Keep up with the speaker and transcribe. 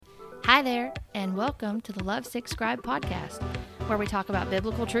Hi there, and welcome to the Love Sick Scribe podcast, where we talk about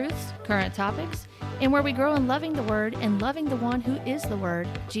biblical truths, current topics, and where we grow in loving the Word and loving the one who is the Word,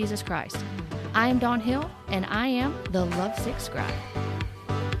 Jesus Christ. I am Dawn Hill, and I am the Love Sick Scribe.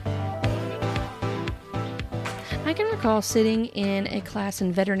 I can recall sitting in a class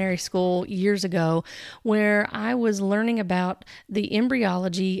in veterinary school years ago where I was learning about the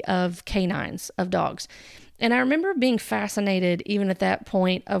embryology of canines, of dogs. And I remember being fascinated, even at that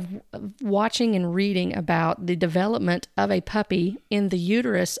point, of watching and reading about the development of a puppy in the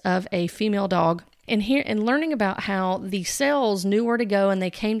uterus of a female dog, and learning about how the cells knew where to go and they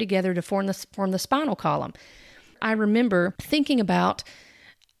came together to form the spinal column. I remember thinking about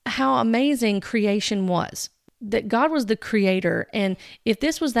how amazing creation was. That God was the creator, and if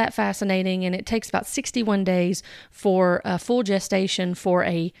this was that fascinating, and it takes about 61 days for a full gestation for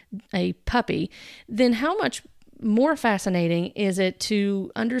a puppy, then how much more fascinating is it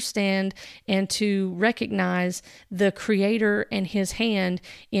to understand and to recognize the creator and his hand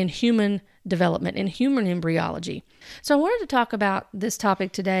in human development, in human embryology. So I wanted to talk about this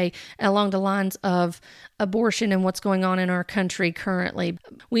topic today along the lines of abortion and what's going on in our country currently.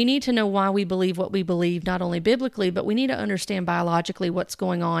 We need to know why we believe what we believe, not only biblically, but we need to understand biologically what's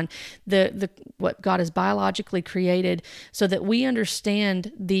going on, what God has biologically created, so that we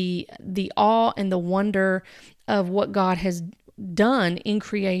understand the awe and the wonder of what God has done in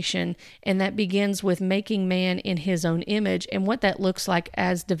creation, and that begins with making man in his own image and what that looks like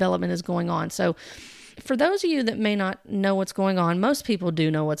as development is going on. So for those of you that may not know what's going on, most people do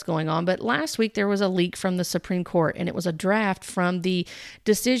know what's going on, but last week there was a leak from the Supreme Court, and it was a draft from the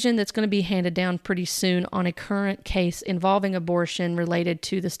decision that's going to be handed down pretty soon on a current case involving abortion related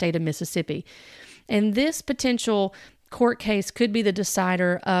to the state of Mississippi. And this potential court case could be the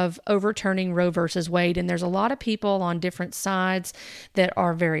decider of overturning Roe versus Wade. And there's a lot of people on different sides that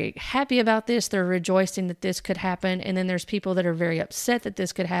are very happy about this. They're rejoicing that this could happen. And then there's people that are very upset that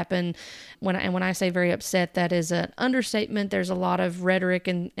this could happen. When I say very upset, that is an understatement. There's a lot of rhetoric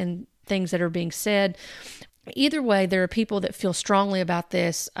and things that are being said. Either way, there are people that feel strongly about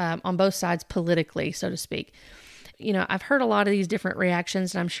this on both sides politically, so to speak. You know, I've heard a lot of these different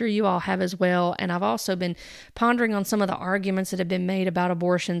reactions, and I'm sure you all have as well. And I've also been pondering on some of the arguments that have been made about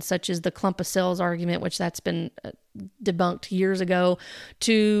abortion, such as the clump of cells argument, which that's been debunked years ago,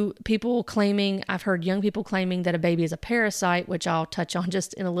 to people claiming, I've heard young people claiming that a baby is a parasite, which I'll touch on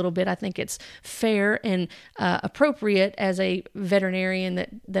just in a little bit. I think it's fair and appropriate as a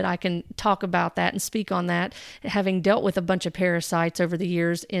veterinarian that I can talk about that and speak on that, having dealt with a bunch of parasites over the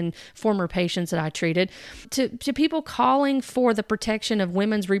years in former patients that I treated, to people calling for the protection of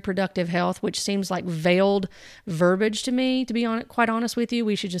women's reproductive health, which seems like veiled verbiage to me, to be quite honest with you.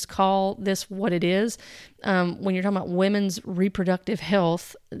 We should just call this what it is. When you're talking about women's reproductive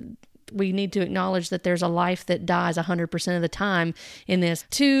health, we need to acknowledge that there's a life that dies 100% of the time in this.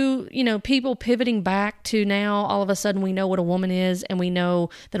 To, people pivoting back to now, all of a sudden we know what a woman is, and we know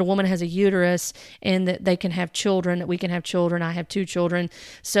that a woman has a uterus and that they can have children, that we can have children. I have 2 children.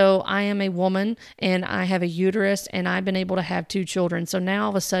 So I am a woman and I have a uterus and I've been able to have 2 children. So now all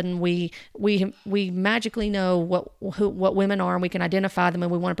of a sudden we magically know what women are, and we can identify them,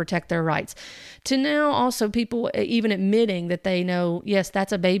 and we want to protect their rights. To now also people even admitting that they know, yes,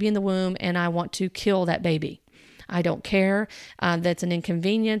 that's a baby in the womb, and I want to kill that baby. I don't care. That's an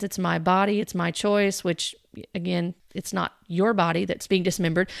inconvenience. It's my body. It's my choice, which, again, it's not your body that's being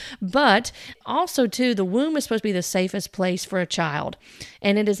dismembered. But also, too, the womb is supposed to be the safest place for a child,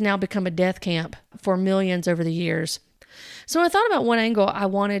 and it has now become a death camp for millions over the years. So I thought about one angle I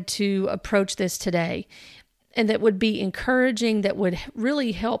wanted to approach this today, and that would be encouraging, that would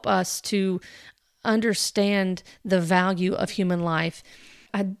really help us to understand the value of human life.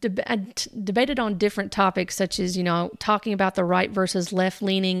 I debated on different topics, such as, talking about the right versus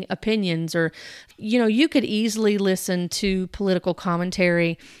left-leaning opinions, or, you could easily listen to political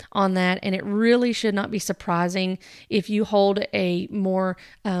commentary on that, and it really should not be surprising if you hold a more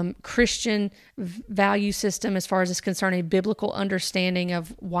Christian value system as far as is concerned, a biblical understanding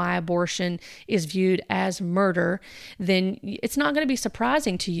of why abortion is viewed as murder. Then it's not going to be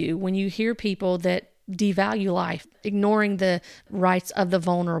surprising to you when you hear people that devalue life, ignoring the rights of the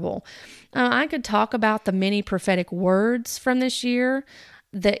vulnerable. I could talk about the many prophetic words from this year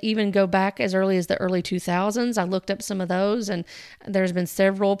that even go back as early as the early 2000s. I looked up some of those, and there's been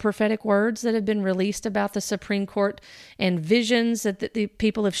several prophetic words that have been released about the Supreme Court, and visions that the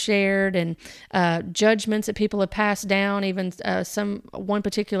people have shared, and judgments that people have passed down. Even one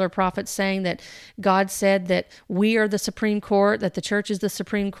particular prophet saying that God said that we are the Supreme Court, that the church is the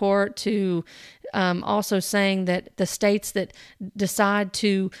Supreme Court, to also saying that the states that decide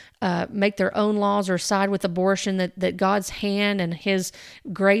to make their own laws or side with abortion, that God's hand and his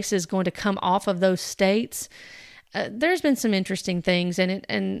grace is going to come off of those states. There's been some interesting things,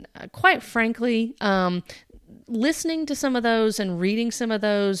 and quite frankly, listening to some of those and reading some of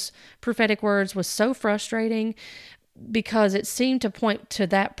those prophetic words was so frustrating, because it seemed to point to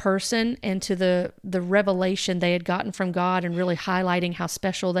that person and to the revelation they had gotten from God and really highlighting how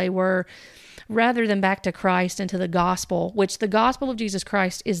special they were, rather than back to Christ and to the gospel, which the gospel of Jesus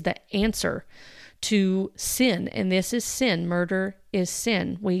Christ is the answer to sin. And this is sin. Murder is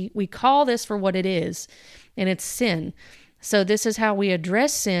sin. We call this for what it is, and it's sin. So this is how we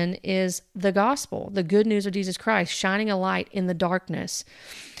address sin, is the gospel, the good news of Jesus Christ, shining a light in the darkness.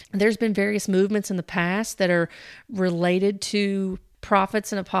 There's been various movements in the past that are related to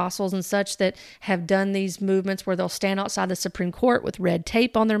prophets and apostles and such that have done these movements where they'll stand outside the Supreme Court with red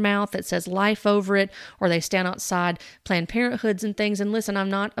tape on their mouth that says life over it, or they stand outside Planned Parenthoods and things. And listen, I'm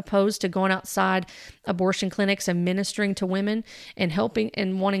not opposed to going outside abortion clinics and ministering to women and helping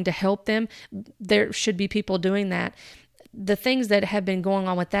and wanting to help them. There should be people doing that. The things that have been going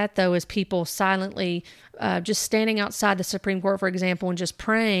on with that, though, is people silently just standing outside the Supreme Court, for example, and just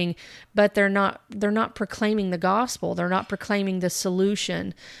praying, but they're not proclaiming the gospel. They're not proclaiming the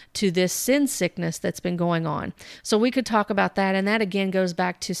solution to this sin sickness that's been going on. So we could talk about that, and that again goes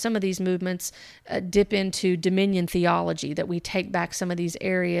back to some of these movements dip into dominion theology, that we take back some of these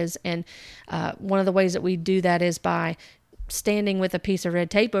areas, and one of the ways that we do that is by standing with a piece of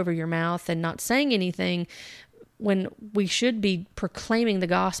red tape over your mouth and not saying anything. When we should be proclaiming the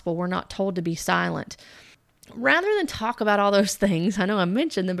gospel, we're not told to be silent. Rather than talk about all those things, I know I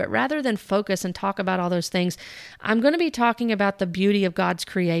mentioned them, but rather than focus and talk about all those things, I'm going to be talking about the beauty of God's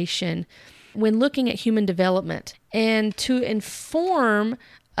creation when looking at human development, and to inform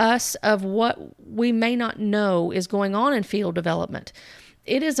us of what we may not know is going on in fetal development.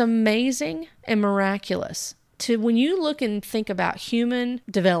 It is amazing and miraculous when you look and think about human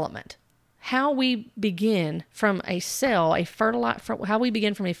development. How we begin from a cell, how we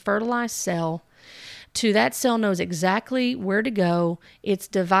begin from a fertilized cell, to that cell knows exactly where to go. It's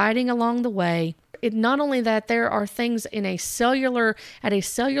dividing along the way. Not only that, there are things at a cellular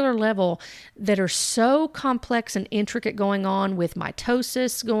level that are so complex and intricate going on, with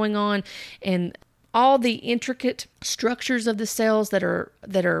mitosis going on, and all the intricate structures of the cells that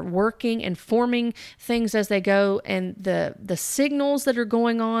are working and forming things as they go, and the signals that are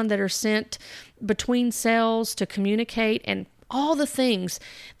going on that are sent between cells to communicate, and all the things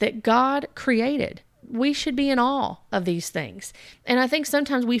that God created. We should be in awe of these things. And I think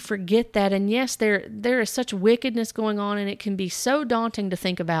sometimes we forget that. And yes, there is such wickedness going on, and it can be so daunting to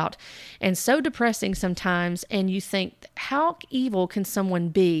think about and so depressing sometimes. And you think, how evil can someone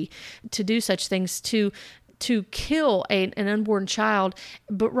be to do such things, to kill an unborn child,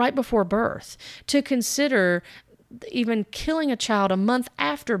 but right before birth, to consider even killing a child a month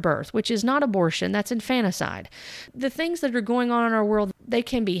after birth, which is not abortion, that's infanticide. The things that are going on in our world, they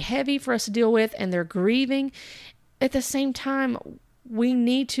can be heavy for us to deal with, and they're grieving. At the same time, we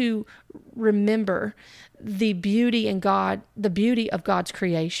need to remember the beauty in God, the beauty of God's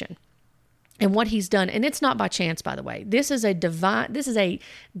creation and what he's done. And it's not by chance, by the way. This is a divine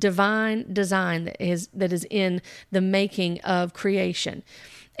design that is in the making of creation.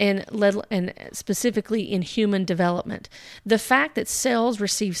 And specifically in human development. The fact that cells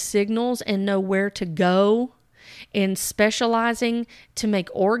receive signals and know where to go in specializing to make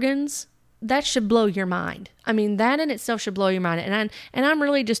organs, that should blow your mind. I mean, that in itself should blow your mind. And I'm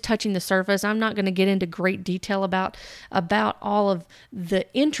really just touching the surface. I'm not going to get into great detail about all of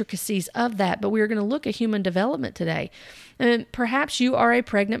the intricacies of that, but we're going to look at human development today. And perhaps you are a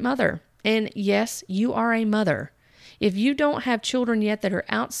pregnant mother. And yes, you are a mother. If you don't have children yet that are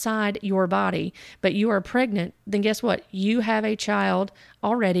outside your body, but you are pregnant, then guess what? You have a child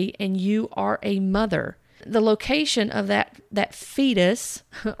already, and you are a mother. The location of that fetus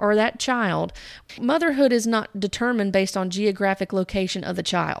or that child, motherhood is not determined based on geographic location of the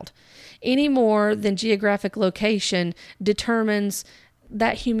child, any more than geographic location determines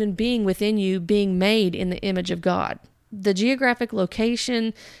that human being within you being made in the image of God. The geographic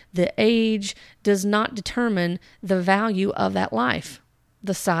location, the age, does not determine the value of that life.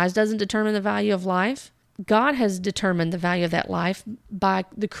 The size doesn't determine the value of life. God has determined the value of that life by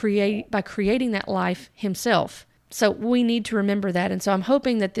creating that life himself. So we need to remember that. And so I'm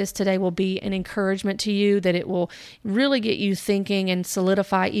hoping that this today will be an encouragement to you, that it will really get you thinking and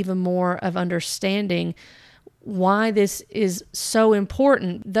solidify even more of understanding why this is so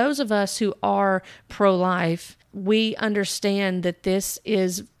important. Those of us who are pro-life, we understand that this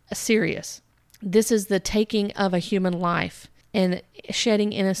is serious. This is the taking of a human life and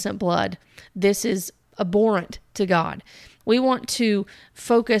shedding innocent blood. This is abhorrent to God. We want to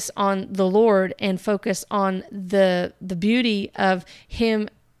focus on the Lord and focus on the beauty of Him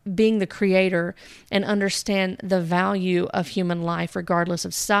being the creator and understand the value of human life regardless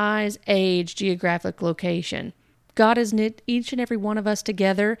of size, age, geographic location. God has knit each and every one of us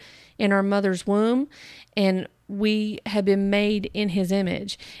together in our mother's womb, and we have been made in His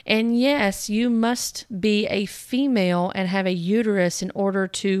image. And yes, you must be a female and have a uterus in order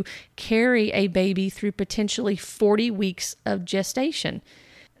to carry a baby through potentially 40 weeks of gestation.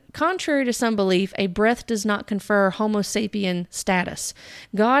 Contrary to some belief, a breath does not confer Homo sapien status.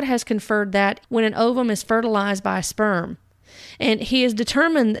 God has conferred that when an ovum is fertilized by a sperm. And He has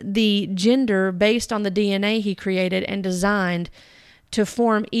determined the gender based on the DNA He created and designed to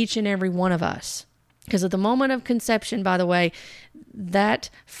form each and every one of us. Because at the moment of conception, by the way, that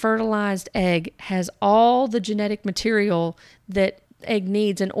fertilized egg has all the genetic material that egg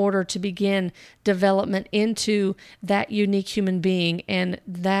needs in order to begin development into that unique human being. And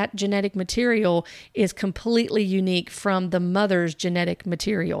that genetic material is completely unique from the mother's genetic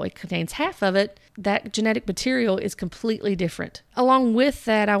material. It contains half of it. That genetic material is completely different. Along with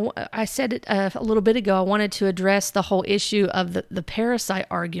that, I said it a little bit ago, I wanted to address the whole issue of the parasite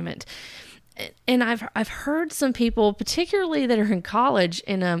argument. And I've heard some people, particularly that are in college,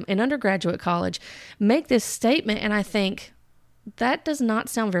 in undergraduate college, make this statement, and I think, that does not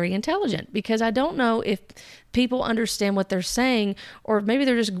sound very intelligent, because I don't know if people understand what they're saying, or maybe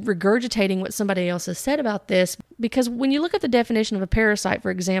they're just regurgitating what somebody else has said about this. Because when you look at the definition of a parasite, for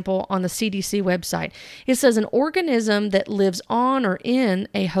example, on the CDC website, it says an organism that lives on or in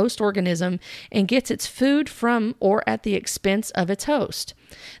a host organism and gets its food from or at the expense of its host.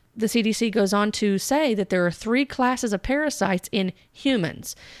 The CDC goes on to say that there are 3 classes of parasites in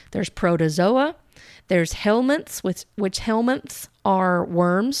humans. There's protozoa, there's helminths, which helminths are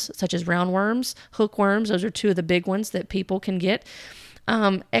worms, such as roundworms, hookworms. Those are 2 of the big ones that people can get.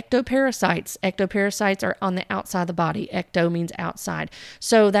 Ectoparasites. Ectoparasites are on the outside of the body. Ecto means outside.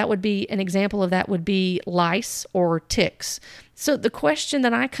 So that would be, an example of that would be lice or ticks. So the question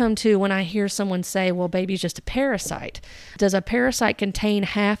that I come to when I hear someone say, well, baby's just a parasite. Does a parasite contain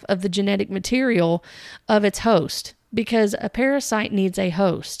half of the genetic material of its host? Because a parasite needs a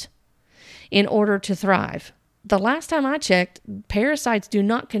host in order to thrive. The last time I checked, parasites do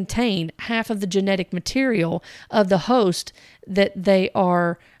not contain half of the genetic material of the host that they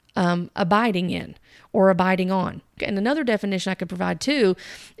are abiding in or abiding on. And another definition I could provide too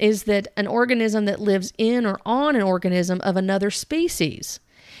is that an organism that lives in or on an organism of another species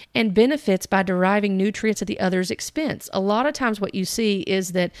and benefits by deriving nutrients at the other's expense. A lot of times what you see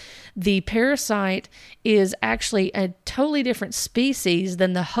is that the parasite is actually a totally different species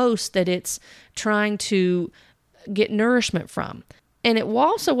than the host that it's trying to get nourishment from. And it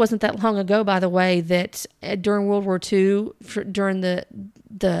also wasn't that long ago, by the way, that during World War II, during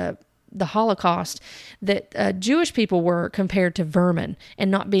the Holocaust, that Jewish people were compared to vermin and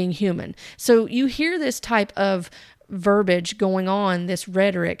not being human. So you hear this type of verbiage going on, this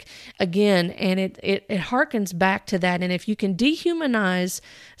rhetoric again, and it harkens back to that. And if you can dehumanize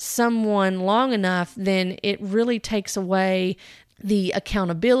someone long enough, then it really takes away the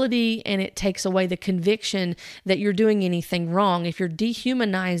accountability and it takes away the conviction that you're doing anything wrong. If you're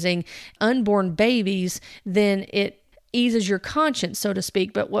dehumanizing unborn babies, then it eases your conscience, so to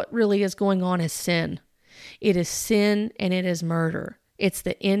speak. But what really is going on is sin. It is sin and it is murder. It's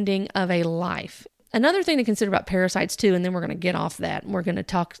the ending of a life. Another thing to consider about parasites too, and then we're going to get off that and we're going to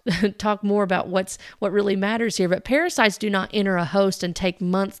talk more about what really matters here. But parasites do not enter a host and take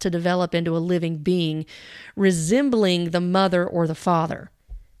months to develop into a living being, resembling the mother or the father.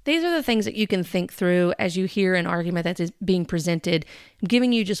 These are the things that you can think through as you hear an argument that is being presented. I'm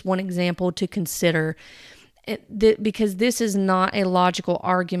giving you just one example to consider, because this is not a logical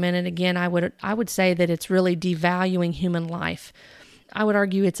argument. And again, I would say that it's really devaluing human life. I would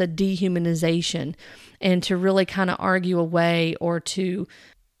argue it's a dehumanization, and to really kind of argue away or to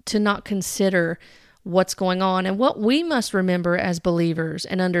not consider what's going on. And what we must remember as believers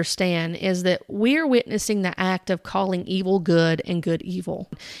and understand is that we are witnessing the act of calling evil good and good evil.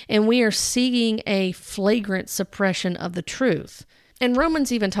 And we are seeing a flagrant suppression of the truth. And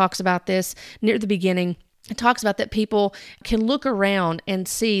Romans even talks about this near the beginning. It talks about that people can look around and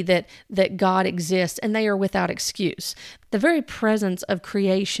see that God exists and they are without excuse. The very presence of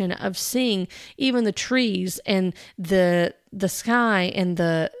creation, of seeing even the trees and the sky and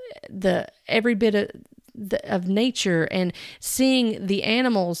the every bit of of nature and seeing the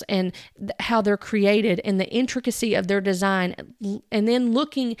animals and how they're created and the intricacy of their design, and then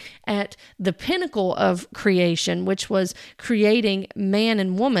looking at the pinnacle of creation, which was creating man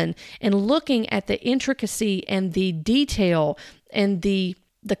and woman, and looking at the intricacy and the detail and the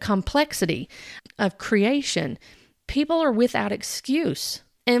complexity of creation, people are without excuse.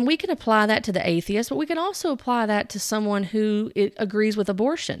 And we can apply that to the atheist, but we can also apply that to someone who agrees with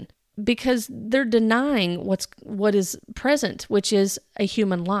abortion, because they're denying what is present, which is a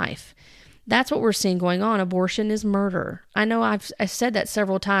human life. That's what we're seeing going on. Abortion is murder. I know I've said that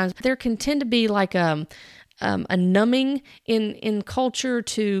several times. There can tend to be like a numbing in culture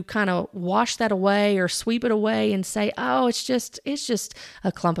to kind of wash that away or sweep it away and say, oh, it's just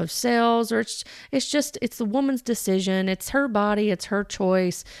a clump of cells, or it's the woman's decision. It's her body. It's her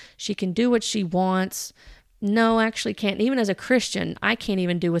choice. She can do what she wants. No, actually can't. Even as a Christian, I can't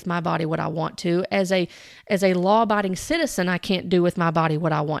even do with my body what I want to. As a law-abiding citizen, I can't do with my body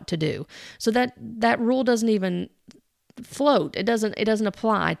what I want to do. So that rule doesn't even float. It doesn't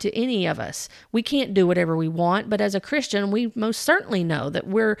apply to any of us. We can't do whatever we want, but as a Christian, we most certainly know that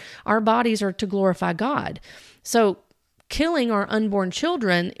our bodies are to glorify God. So killing our unborn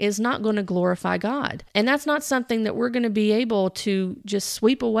children is not going to glorify God. And that's not something that we're going to be able to just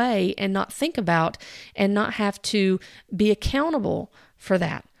sweep away and not think about and not have to be accountable for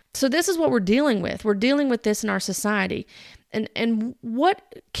that. So this is what we're dealing with. We're dealing with this in our society. And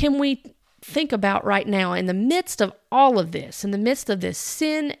what can we think about right now in the midst of all of this, in the midst of this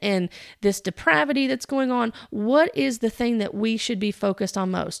sin and this depravity that's going on? What is the thing that we should be focused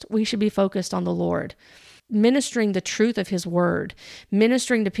on most? We should be focused on the Lord, ministering the truth of His word,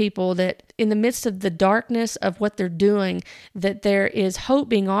 ministering to people that in the midst of the darkness of what they're doing, that there is hope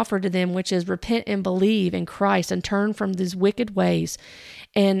being offered to them, which is repent and believe in Christ and turn from these wicked ways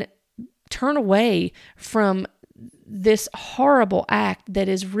and turn away from this horrible act that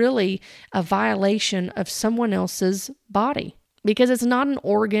is really a violation of someone else's body. Because it's not an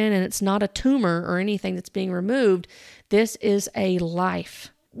organ and it's not a tumor or anything that's being removed. This is a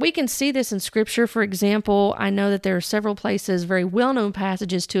life. We can see this in Scripture. For example, I know that there are several places, very well-known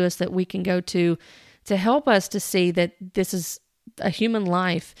passages to us that we can go to help us to see that this is a human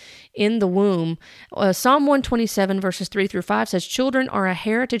life in the womb. Psalm 127 verses 3-5 says, "Children are a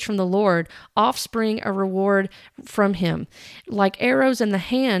heritage from the Lord, offspring a reward from Him. Like arrows in the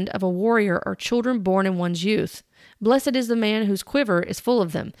hand of a warrior are children born in one's youth. Blessed is the man whose quiver is full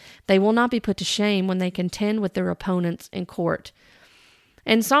of them. They will not be put to shame when they contend with their opponents in court."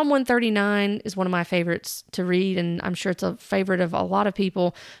 And Psalm 139 is one of my favorites to read, and I'm sure it's a favorite of a lot of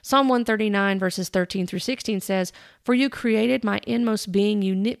people. Psalm 139 verses 13-16 says, "For you created my inmost being,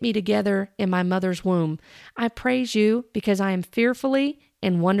 you knit me together in my mother's womb. I praise you because I am fearfully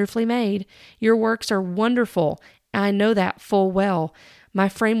and wonderfully made. Your works are wonderful. I know that full well. My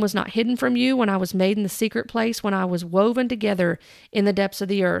frame was not hidden from you when I was made in the secret place, when I was woven together in the depths of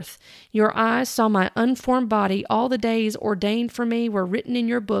the earth. Your eyes saw my unformed body. All the days ordained for me were written in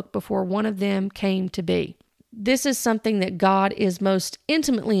your book before one of them came to be." This is something that God is most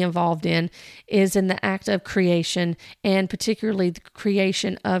intimately involved in, is in the act of creation, and particularly the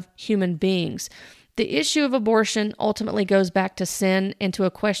creation of human beings. The issue of abortion ultimately goes back to sin and to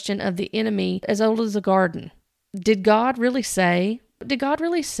a question of the enemy as old as the garden. Did God really say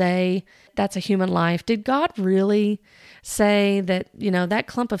that's a human life? Did God really say that, that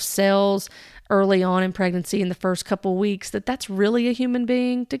clump of cells early on in pregnancy in the first couple weeks, that's really a human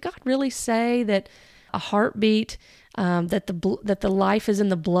being? Did God really say that a heartbeat, that the life is in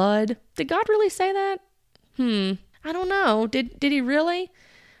the blood? Did God really say that? I don't know. Did He really?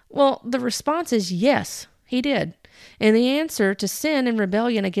 Well, the response is yes, He did. And the answer to sin and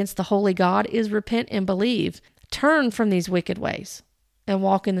rebellion against the holy God is repent and believe. Turn from these wicked ways and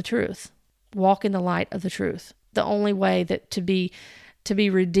walk in the truth. Walk in the light of the truth. The only way that to be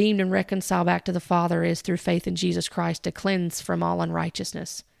redeemed and reconciled back to the Father is through faith in Jesus Christ, to cleanse from all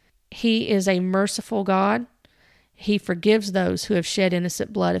unrighteousness. He is a merciful God. He forgives those who have shed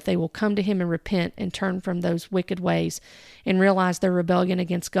innocent blood if they will come to Him and repent and turn from those wicked ways and realize their rebellion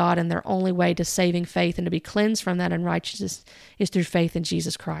against God, and their only way to saving faith and to be cleansed from that unrighteousness is through faith in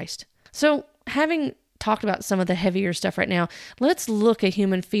Jesus Christ. So, having talked about some of the heavier stuff right now, let's look at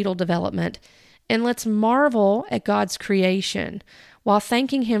human fetal development and let's marvel at God's creation while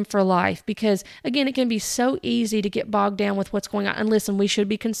thanking Him for life. Because again, it can be so easy to get bogged down with what's going on. And listen, we should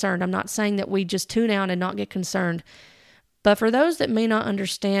be concerned. I'm not saying that we just tune out and not get concerned. But for those that may not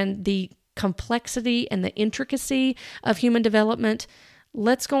understand the complexity and the intricacy of human development,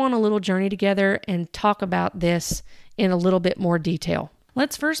 let's go on a little journey together and talk about this in a little bit more detail.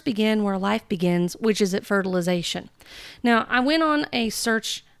 Let's first begin where life begins, which is at fertilization. Now, I went on a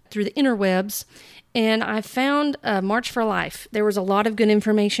search through the interwebs, and I found March for Life. There was a lot of good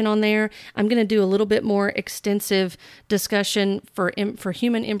information on there. I'm going to do a little bit more extensive discussion for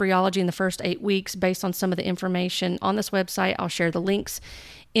human embryology in the first 8 weeks based on some of the information on this website. I'll share the links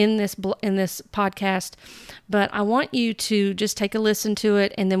in this podcast, but I want you to just take a listen to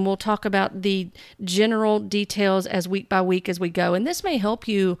it, and then we'll talk about the general details as week by week as we go. And this may help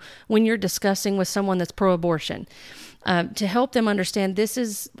you when you're discussing with someone that's pro-abortion. To help them understand, this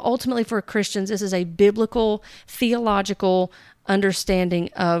is ultimately for Christians, this is a biblical, theological understanding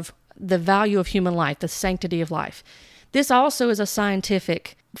of the value of human life, the sanctity of life. This also is a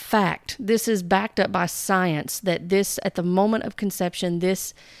scientific fact. This is backed up by science that this, at the moment of conception,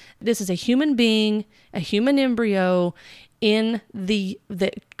 this is a human being, a human embryo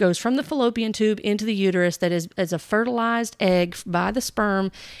that goes from the fallopian tube into the uterus that is as a fertilized egg by the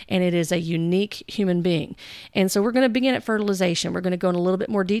sperm, and it is a unique human being. And so we're going to begin at fertilization. We're going to go in a little bit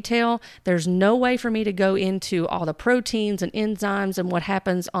more detail. There's no way for me to go into all the proteins and enzymes and what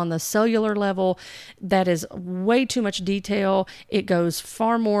happens on the cellular level. That is way too much detail. It goes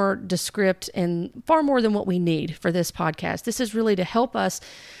far more descript and far more than what we need for this podcast. This is really to help us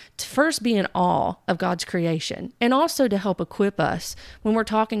to first be in awe of God's creation, and also to help equip us when we're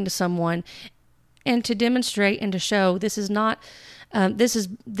talking to someone, and to demonstrate and to show this is not this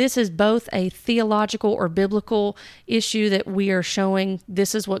is both a theological or biblical issue that we are showing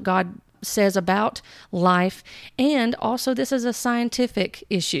this is what God says about life, and also this is a scientific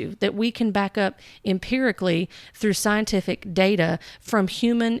issue that we can back up empirically through scientific data from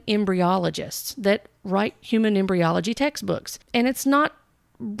human embryologists that write human embryology textbooks. And it's not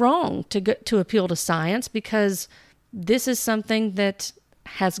wrong to appeal to science, because this is something that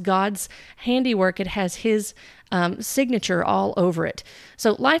has God's handiwork. It has His signature all over it.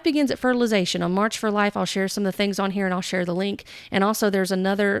 So life begins at fertilization. On March for Life, I'll share some of the things on here, and I'll share the link. And also there's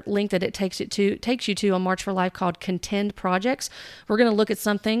another link that it takes you to on March for Life called Contend Projects. We're going to look at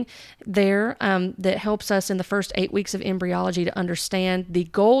something there that helps us in the first 8 weeks of embryology to understand the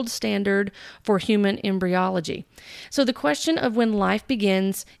gold standard for human embryology. So the question of when life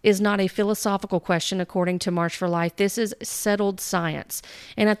begins is not a philosophical question according to March for Life. This is settled science.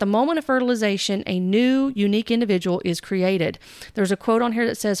 And at the moment of fertilization, a new, unique individual is created. There's a quote on here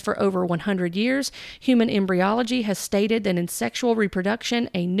that says, for over 100 years, human embryology has stated that in sexual reproduction,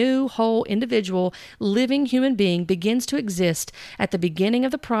 a new, whole, individual, living human being begins to exist at the beginning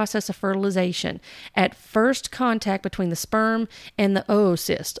of the process of fertilization, at first contact between the sperm and the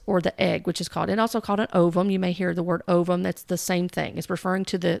oocyst, or the egg, which is also called an ovum. You may hear the word ovum. That's the same thing. It's referring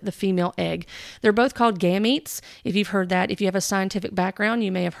to the female egg. They're both called gametes. If you've heard that, if you have a scientific background,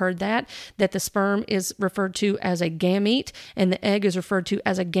 you may have heard that the sperm is referred to as a gamete and the egg is referred to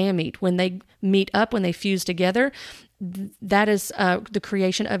as a gamete. When they meet up, when they fuse together, that is the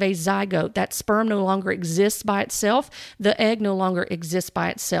creation of a zygote. That sperm no longer exists by itself. The egg no longer exists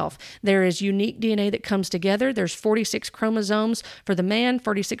by itself. There is unique DNA that comes together. There's 46 chromosomes for the man,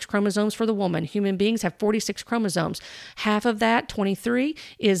 46 chromosomes for the woman. Human beings have 46 chromosomes. Half of that, 23,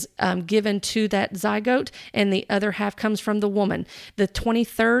 is given to that zygote, and the other half comes from the woman. The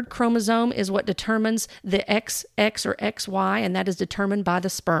 23rd chromosome is what determines the XX or XY, and that is determined by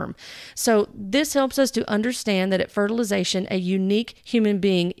the sperm. So this helps us to understand that at fertilization, a unique human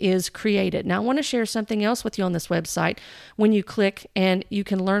being is created. Now, I want to share something else with you on this website. When you click and you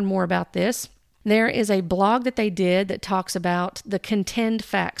can learn more about this, there is a blog that they did that talks about the Contend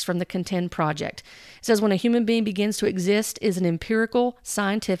facts from the Contend Project. It says, when a human being begins to exist is an empirical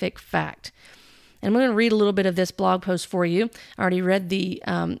scientific fact. And I'm going to read a little bit of this blog post for you. I already read the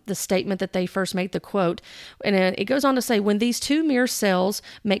statement that they first made, the quote. And it goes on to say, when these two mere cells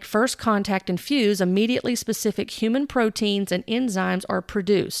make first contact and fuse, immediately specific human proteins and enzymes are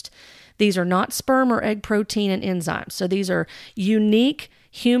produced. These are not sperm or egg protein and enzymes. So these are unique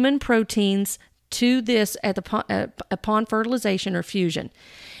human proteins to this upon fertilization or fusion.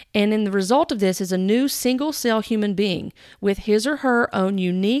 And in the result of this is a new single-cell human being with his or her own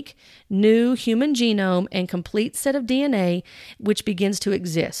unique new human genome and complete set of DNA, which begins to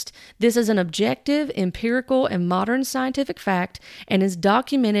exist. This is an objective, empirical, and modern scientific fact and is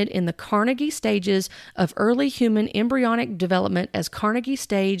documented in the Carnegie stages of early human embryonic development as Carnegie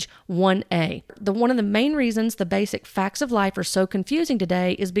Stage 1A. One of the main reasons the basic facts of life are so confusing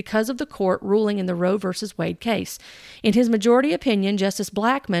today is because of the court ruling in the Roe versus Wade case. In his majority opinion, Justice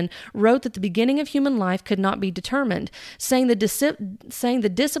Blackmun Darwin wrote that the beginning of human life could not be determined, saying the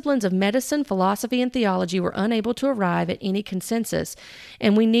disciplines of medicine, philosophy, and theology were unable to arrive at any consensus,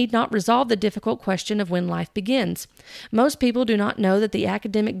 and we need not resolve the difficult question of when life begins. Most people do not know that the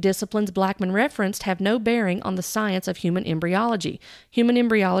academic disciplines Blackman referenced have no bearing on the science of human embryology. Human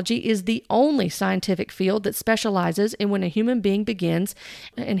embryology is the only scientific field that specializes in when a human being begins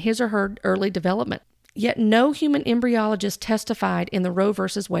in his or her early development. Yet no human embryologist testified in the Roe v.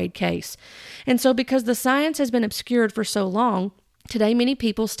 Wade case. And so because the science has been obscured for so long, today many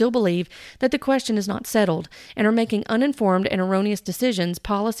people still believe that the question is not settled and are making uninformed and erroneous decisions,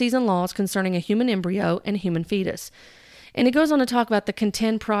 policies, and laws concerning a human embryo and human fetus. And it goes on to talk about the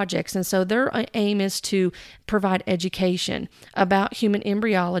Contend projects. And so their aim is to provide education about human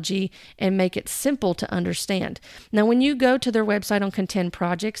embryology and make it simple to understand. Now, when you go to their website on Contend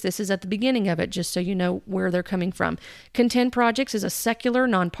projects, this is at the beginning of it, just so you know where they're coming from. Contend projects is a secular,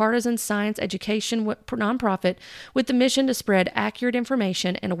 nonpartisan science education nonprofit with the mission to spread accurate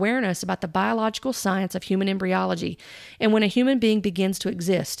information and awareness about the biological science of human embryology and when a human being begins to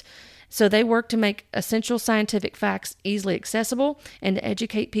exist. So they work to make essential scientific facts easily accessible and to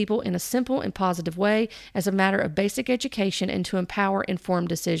educate people in a simple and positive way as a matter of basic education and to empower informed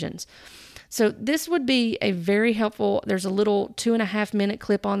decisions. So this would be a very helpful, there's a little 2.5-minute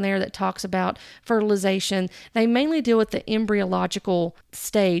clip on there that talks about fertilization. They mainly deal with the embryological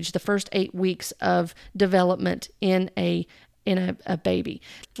stage, the first 8 weeks of development in a baby.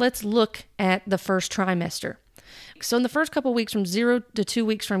 Let's look at the first trimester. So in the first couple of weeks, from 0 to 2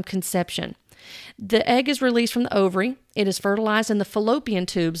 weeks from conception, the egg is released from the ovary. It is fertilized in the fallopian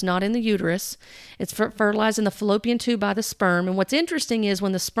tubes, not in the uterus. It's fertilized in the fallopian tube by the sperm. And what's interesting is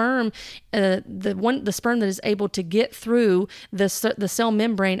when the sperm, the sperm that is able to get through the cell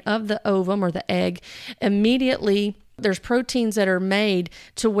membrane of the ovum or the egg, immediately there's proteins that are made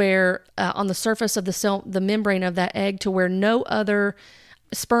to where on the surface of the membrane of that egg, to where no other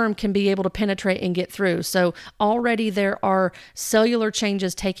sperm can be able to penetrate and get through. So already there are cellular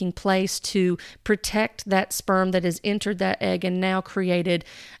changes taking place to protect that sperm that has entered that egg and now created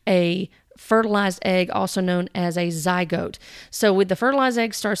a fertilized egg, also known as a zygote. So with the fertilized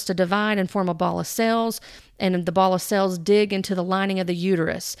egg starts to divide and form a ball of cells, and the ball of cells dig into the lining of the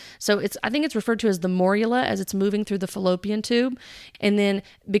uterus. So I think it's referred to as the morula as it's moving through the fallopian tube, and then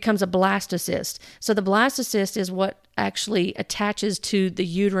becomes a blastocyst. So the blastocyst is what actually attaches to the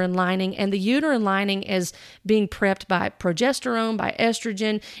uterine lining, and the uterine lining is being prepped by progesterone, by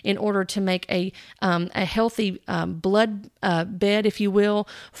estrogen, in order to make a healthy blood bed, if you will,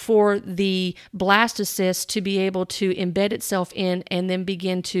 for the blastocyst to be able to embed itself in and then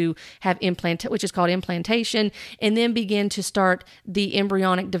begin to have which is called implantation, and then begin to start the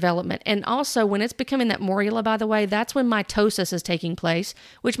embryonic development. And also when it's becoming that morula, by the way, that's when mitosis is taking place,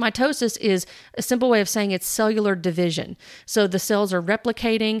 which mitosis is a simple way of saying it's cellular division. So the cells are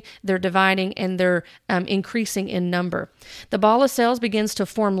replicating, they're dividing, and they're increasing in number. The ball of cells begins to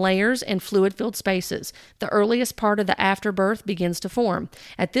form layers and fluid-filled spaces. The earliest part of the afterbirth begins to form.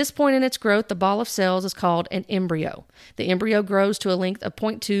 At this point in its growth, the ball of cells is called an embryo. The embryo grows to a length of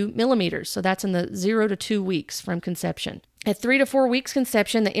 0.2 millimeters. So that's in the 0 to 2 weeks from conception. At 3 to 4 weeks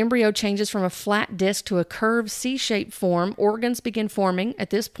conception, the embryo changes from a flat disc to a curved C-shaped form. Organs begin forming.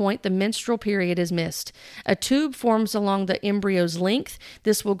 At this point, the menstrual period is missed. A tube forms along the embryo's length.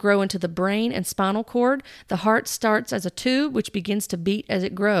 This will grow into the brain and spinal cord. The heart starts as a tube, which begins to beat as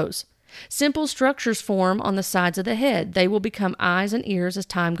it grows. Simple structures form on the sides of the head. They will become eyes and ears as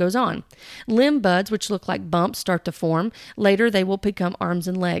time goes on. Limb buds, which look like bumps, start to form. Later, they will become arms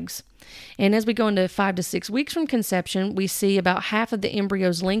and legs. And as we go into 5 to 6 weeks from conception, we see about half of the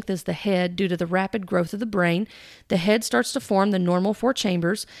embryo's length is the head due to the rapid growth of the brain. The head starts to form the normal 4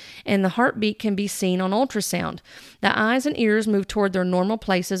 chambers, and the heartbeat can be seen on ultrasound. The eyes and ears move toward their normal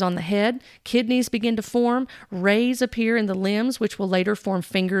places on the head. Kidneys begin to form. Rays appear in the limbs, which will later form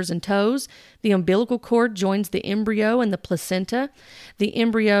fingers and toes. The umbilical cord joins the embryo and the placenta. The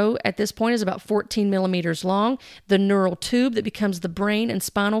embryo at this point is about 14 millimeters long. The neural tube that becomes the brain and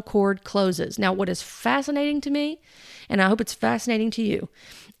spinal cord closes. Now, what is fascinating to me, and I hope it's fascinating to you,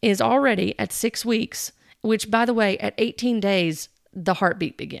 is already at 6 weeks, which, by the way, at 18 days, the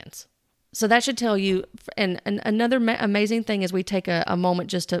heartbeat begins. So that should tell you, and another amazing thing is we take a moment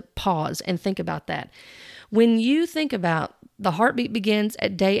just to pause and think about that. When you think about the heartbeat begins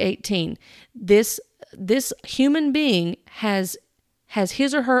at day 18, this human being has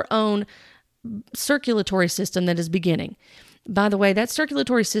his or her own circulatory system that is beginning. By the way, that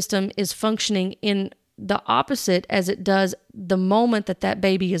circulatory system is functioning in the opposite as it does the moment that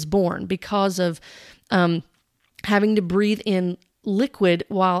baby is born, because of having to breathe in liquid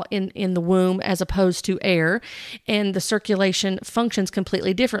while in the womb as opposed to air, and the circulation functions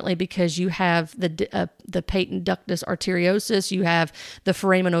completely differently because you have the patent ductus arteriosus, you have the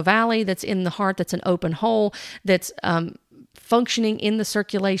foramen ovale that's in the heart, that's an open hole that's functioning in the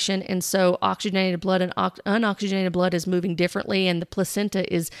circulation, and so oxygenated blood and unoxygenated blood is moving differently, and the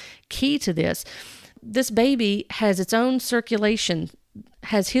placenta is key to this. This baby has its own circulation,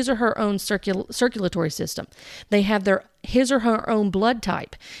 has his or her own circulatory system. They have his or her own blood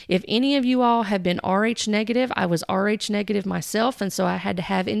type. If any of you all have been Rh negative, I was Rh negative myself, and so I had to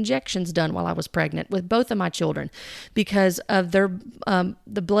have injections done while I was pregnant with both of my children because of their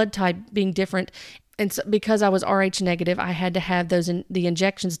the blood type being different. And so because I was Rh negative, I had to have the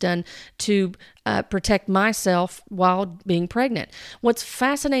injections done to protect myself while being pregnant. What's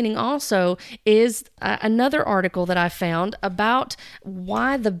fascinating also is another article that I found about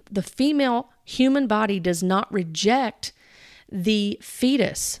why the female human body does not reject the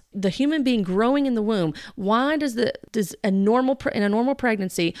fetus, the human being growing in the womb. Why does in a normal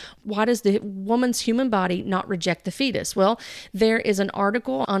pregnancy, why does the woman's human body not reject the fetus? Well, there is an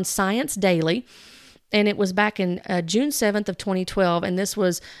article on Science Daily, and it was back in June 7th of 2012, and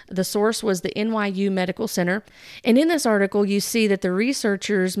the source was the NYU Medical Center. And in this article, you see that the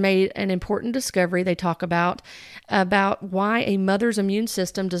researchers made an important discovery. They talk about why a mother's immune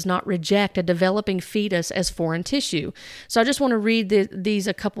system does not reject a developing fetus as foreign tissue. So I just want to read these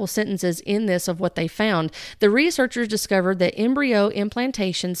a couple of sentences in this of what they found. The researchers discovered that embryo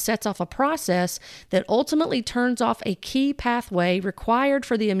implantation sets off a process that ultimately turns off a key pathway required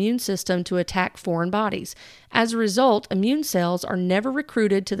for the immune system to attack foreign bodies. As a result, immune cells are never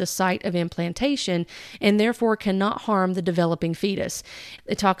recruited to the site of implantation and therefore cannot harm the developing fetus.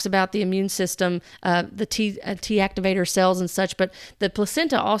 It talks about the immune system, the T activator cells and such, but the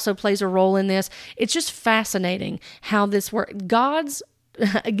placenta also plays a role in this. It's just fascinating how this works. God's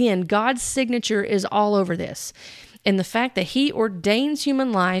signature is all over this. And the fact that He ordains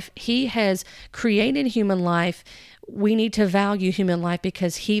human life, He has created human life, we need to value human life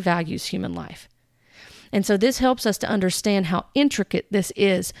because He values human life. And so this helps us to understand how intricate this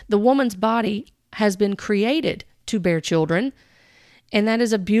is. The woman's body has been created to bear children, and that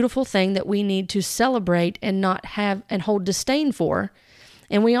is a beautiful thing that we need to celebrate and not have and hold disdain for.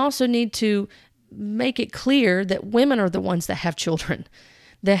 And we also need to make it clear that women are the ones that have children,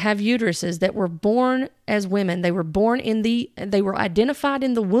 that have uteruses, that were born as women. They were identified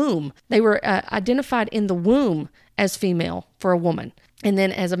in the womb. They were identified in the womb as female for a woman, and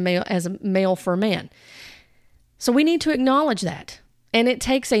then as a male for a man. So we need to acknowledge that. And it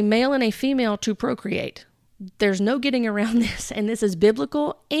takes a male and a female to procreate. There's no getting around this. And this is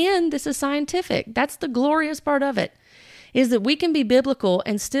biblical and this is scientific. That's the glorious part of it, is that we can be biblical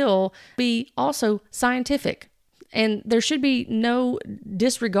and still be also scientific. And there should be no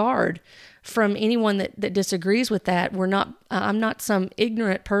disregard from anyone that disagrees with that. I'm not some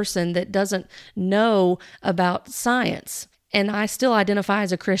ignorant person that doesn't know about science. And I still identify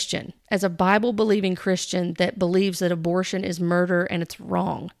as a Christian, as a Bible-believing Christian that believes that abortion is murder and it's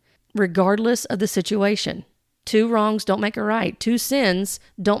wrong, regardless of the situation. Two wrongs don't make a right. Two sins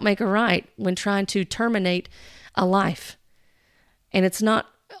don't make a right when trying to terminate a life. And it's not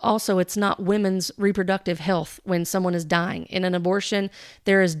women's reproductive health when someone is dying. In an abortion,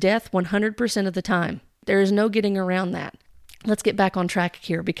 there is death 100% of the time. There is no getting around that. Let's get back on track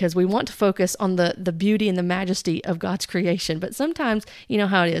here because we want to focus on the beauty and the majesty of God's creation. But sometimes, you know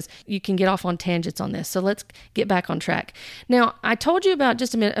how it is, you can get off on tangents on this. So let's get back on track. Now, I told you about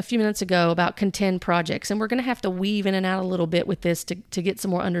just a few minutes ago about Contend Projects, and we're going to have to weave in and out a little bit with this to get some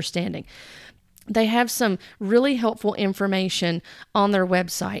more understanding. They have some really helpful information on their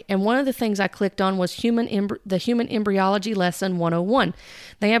website. And one of the things I clicked on was the Human Embryology Lesson 101.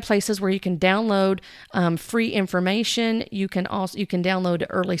 They have places where you can download free information. You can download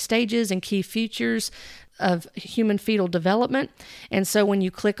early stages and key features of human fetal development. And so when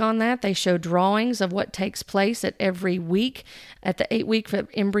you click on that, they show drawings of what takes place at every week at the 8-week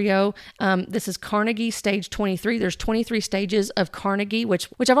embryo. This is Carnegie stage 23. There's 23 stages of Carnegie, which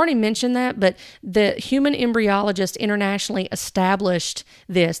I've already mentioned that, but the human embryologist internationally established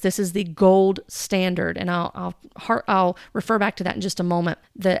this. This is the gold standard. And I'll refer back to that in just a moment.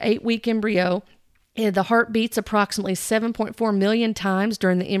 The 8-week embryo, the heart beats approximately 7.4 million times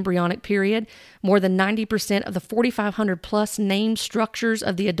during the embryonic period. More than 90% of the 4,500 plus named structures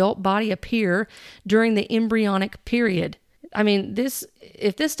of the adult body appear during the embryonic period. I mean,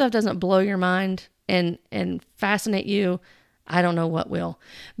 if this stuff doesn't blow your mind and fascinate you, I don't know what will.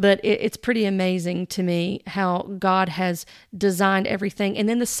 But it's pretty amazing to me how God has designed everything. And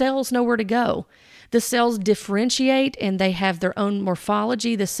then the cells know where to go. The cells differentiate and they have their own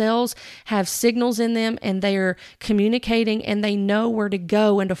morphology. The cells have signals in them and they are communicating and they know where to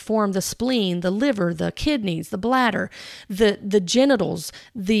go and to form the spleen, the liver, the kidneys, the bladder, the genitals,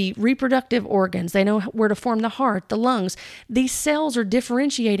 the reproductive organs. They know where to form the heart, the lungs. These cells are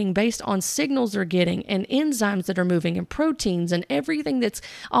differentiating based on signals they're getting and enzymes that are moving and proteins and everything that's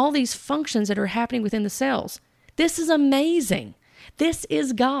all these functions that are happening within the cells. This is amazing. This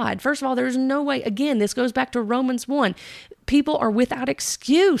is God. First of all, there's no way, again, this goes back to Romans 1. People are without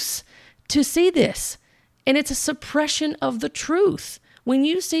excuse to see this. And it's a suppression of the truth. When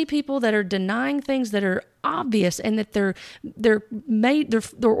you see people that are denying things that are obvious and that they're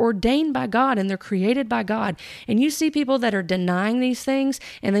ordained by God and they're created by God, and you see people that are denying these things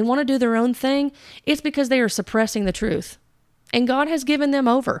and they want to do their own thing, it's because they are suppressing the truth. And God has given them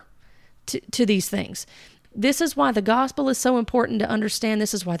over to these things. This is why the gospel is so important to understand.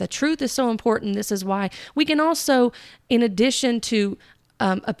 This is why the truth is so important. This is why we can also, in addition to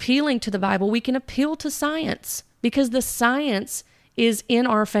appealing to the Bible, we can appeal to science because the science is in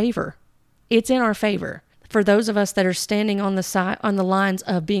our favor. It's in our favor for those of us that are standing on the lines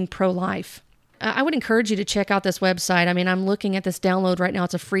of being pro-life. I would encourage you to check out this website. I mean, I'm looking at this download right now.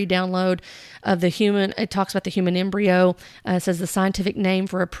 It's a free download of it talks about the human embryo. It says the scientific name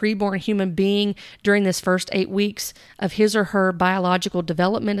for a preborn human being during this first 8 weeks of his or her biological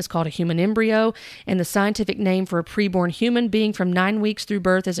development is called a human embryo. And the scientific name for a preborn human being from 9 weeks through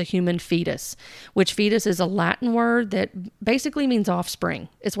birth is a human fetus, which fetus is a Latin word that basically means offspring.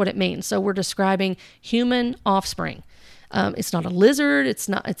 It's what it means. So we're describing human offspring. It's not a lizard. It's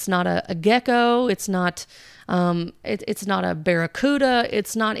not a gecko. It's not a barracuda.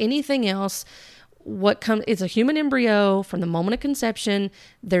 It's not anything else. It's a human embryo from the moment of conception.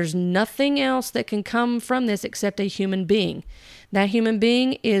 There's nothing else that can come from this except a human being. That human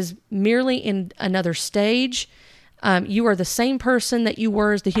being is merely in another stage. You are the same person that you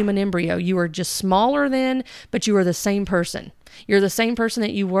were as the human embryo. You are just smaller then, but you are the same person. You're the same person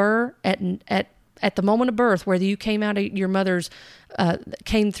that you were at the moment of birth, whether you came out of your mother's,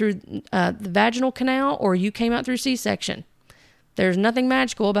 came through the vaginal canal or you came out through C-section. There's nothing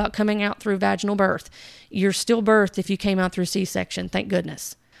magical about coming out through vaginal birth. You're still birthed if you came out through C-section, thank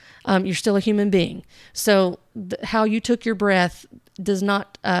goodness. You're still a human being. So how you took your breath does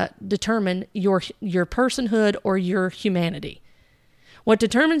not determine your personhood or your humanity. What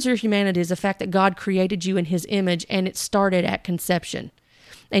determines your humanity is the fact that God created you in His image and it started at conception.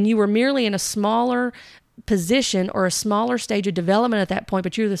 And you were merely in a smaller position or a smaller stage of development at that point,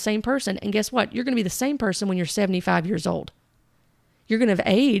 but you're the same person. And guess what? You're going to be the same person when you're 75 years old. You're going to have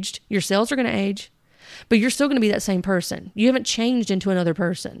aged. Your cells are going to age, but you're still going to be that same person. You haven't changed into another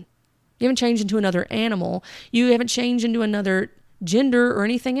person. You haven't changed into another animal. You haven't changed into another gender or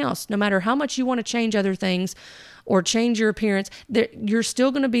anything else. No matter how much you want to change other things or change your appearance, you're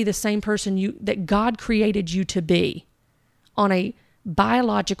still going to be the same person that God created you to be on a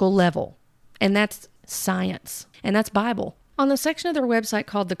biological level. And that's science. And that's Bible. On the section of their website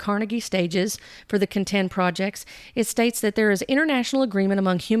called the Carnegie Stages for the Contend Projects, it states that there is international agreement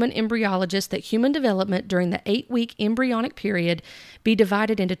among human embryologists that human development during the 8-week embryonic period be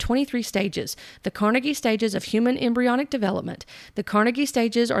divided into 23 stages. The Carnegie Stages of human embryonic development. The Carnegie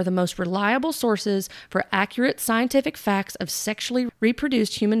Stages are the most reliable sources for accurate scientific facts of sexually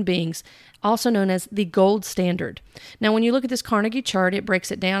reproduced human beings, also known as the gold standard. Now, when you look at this Carnegie chart, it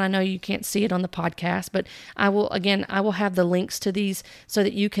breaks it down. I know you can't see it on the podcast, but I will have the links to these so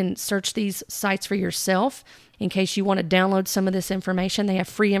that you can search these sites for yourself in case you want to download some of this information. They have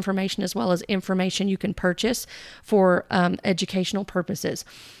free information as well as information you can purchase for educational purposes.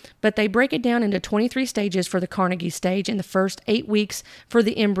 But they break it down into 23 stages for the Carnegie stage. In the first 8 weeks for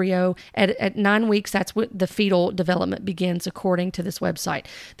the embryo, at 9 weeks, that's what the fetal development begins, according to this website.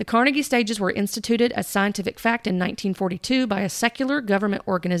 The Carnegie stages were instituted as scientific fact in 1942 by a secular government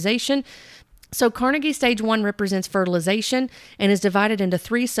organization. So Carnegie Stage 1 represents fertilization and is divided into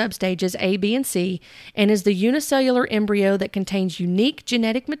 3 substages, A, B, and C, and is the unicellular embryo that contains unique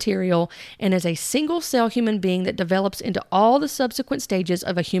genetic material and is a single-cell human being that develops into all the subsequent stages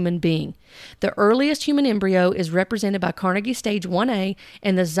of a human being. The earliest human embryo is represented by Carnegie Stage 1A,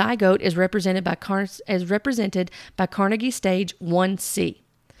 and the zygote is represented by Carnegie Stage 1C.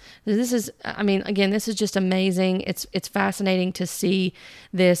 This is just amazing. It's fascinating to see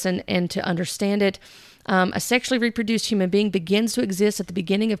this and to understand it. A sexually reproduced human being begins to exist at the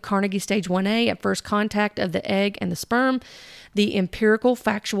beginning of Carnegie stage 1A at first contact of the egg and the sperm. The empirical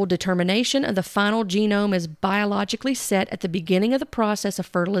factual determination of the final genome is biologically set at the beginning of the process of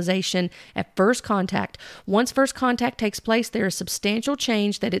fertilization at first contact. Once first contact takes place, there is substantial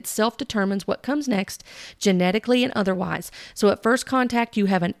change that itself determines what comes next, genetically and otherwise. So at first contact, you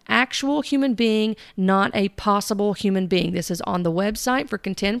have an actual human being, not a possible human being. This is on the website for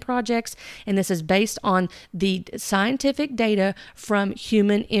Contend Projects, and this is based on the scientific data from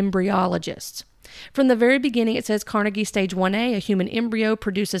human embryologists. From the very beginning, it says Carnegie stage 1A, a human embryo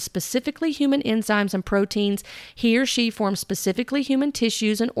produces specifically human enzymes and proteins. He or she forms specifically human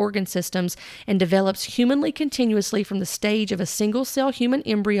tissues and organ systems and develops humanly continuously from the stage of a single-cell human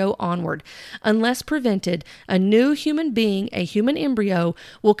embryo onward. Unless prevented, a new human being, a human embryo,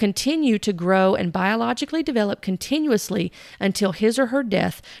 will continue to grow and biologically develop continuously until his or her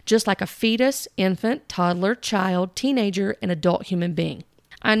death, just like a fetus, infant, toddler, child, teenager, and adult human being.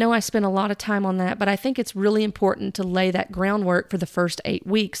 I know I spent a lot of time on that, but I think it's really important to lay that groundwork for the first 8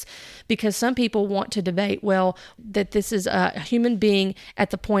 weeks, because some people want to debate, well, that this is a human being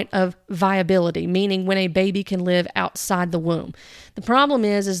at the point of viability, meaning when a baby can live outside the womb. The problem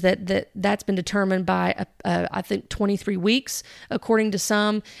is that that's been determined by, I think, 23 weeks, according to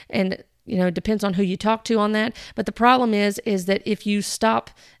some, and it depends on who you talk to on that. But the problem is that if you stop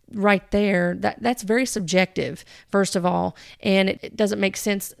right there, that's very subjective, first of all, and it doesn't make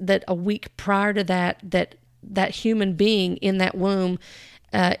sense that a week prior to that human being in that womb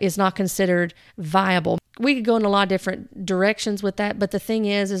is not considered viable. We could go in a lot of different directions with that, but the thing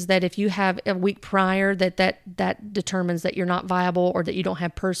is that if you have a week prior that determines that you're not viable, or that you don't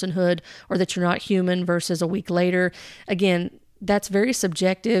have personhood, or that you're not human, versus a week later, again, that's very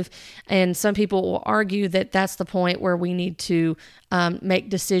subjective, and some people will argue that that's the point where we need to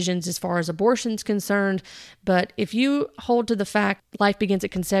make decisions as far as abortion's concerned. But if you hold to the fact life begins at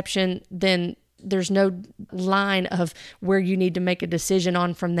conception, then there's no line of where you need to make a decision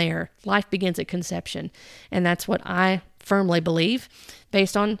on from there. Life begins at conception, and that's what I firmly believe,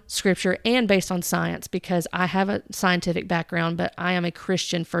 based on scripture and based on science, because I have a scientific background, but I am a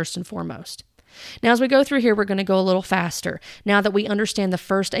Christian first and foremost. Now, as we go through here, we're going to go a little faster. Now that we understand the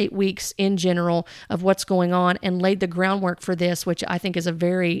first 8 weeks in general of what's going on and laid the groundwork for this, which I think is a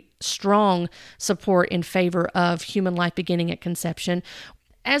very strong support in favor of human life beginning at conception.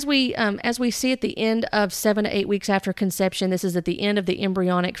 As we see at the end of 7 to 8 weeks after conception, this is at the end of the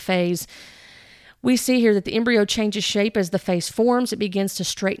embryonic phase. We see here that the embryo changes shape as the face forms. It begins to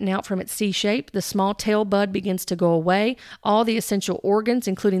straighten out from its C shape. The small tail bud begins to go away. All the essential organs,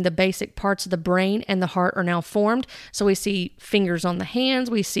 including the basic parts of the brain and the heart, are now formed. So we see fingers on the hands.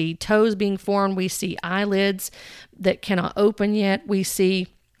 We see toes being formed. We see eyelids that cannot open yet. We see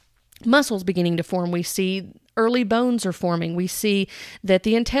muscles beginning to form. We see early bones are forming. We see that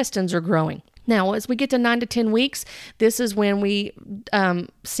the intestines are growing. Now, as we get to 9 to 10 weeks, this is when we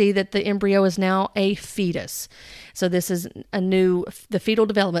see that the embryo is now a fetus. So this is the fetal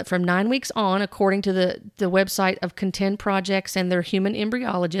development from 9 weeks on, according to the website of Contend Projects and their human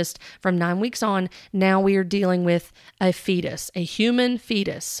embryologist. From 9 weeks on, now we are dealing with a fetus, a human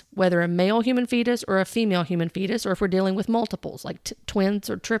fetus, whether a male human fetus or a female human fetus, or if we're dealing with multiples, like twins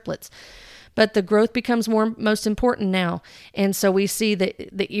or triplets. But the growth becomes most important now. And so we see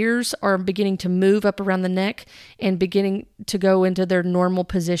that the ears are beginning to move up around the neck and beginning to go into their normal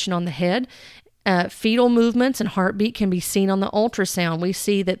position on the head. Fetal movements and heartbeat can be seen on the ultrasound. We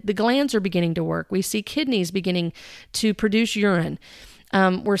see that the glands are beginning to work. We see kidneys beginning to produce urine.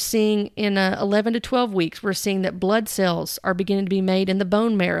 We're seeing in 11 to 12 weeks, we're seeing that blood cells are beginning to be made in the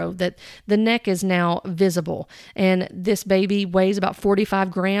bone marrow, that the neck is now visible. And this baby weighs about 45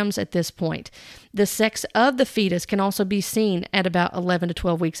 grams at this point. The sex of the fetus can also be seen at about 11 to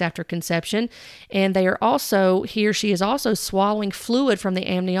 12 weeks after conception. And he or she is also swallowing fluid from the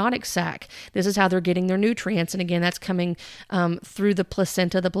amniotic sac. This is how they're getting their nutrients. And again, that's coming through the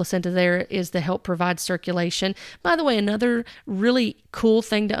placenta. The placenta there is to help provide circulation. By the way, another really cool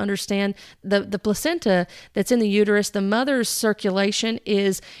thing to understand, the placenta that's in the uterus, the mother's circulation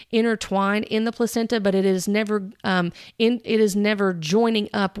is intertwined in the placenta, but it is never joining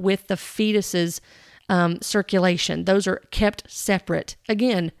up with the fetus's circulation. Those are kept separate.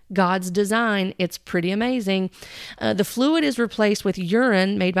 Again, God's design, it's pretty amazing. The fluid is replaced with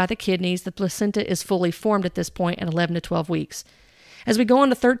urine made by the kidneys. The placenta is fully formed at this point at 11 to 12 weeks. As we go on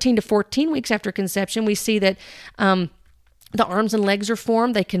to 13 to 14 weeks after conception, we see that The arms and legs are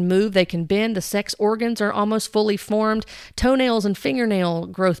formed. They can move. They can bend. The sex organs are almost fully formed. Toenails and fingernail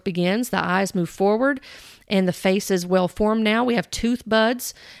growth begins. The eyes move forward, and the face is well formed now. We have tooth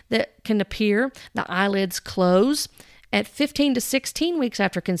buds that can appear. The eyelids close. At 15 to 16 weeks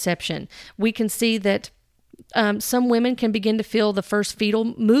after conception, we can see that some women can begin to feel the first fetal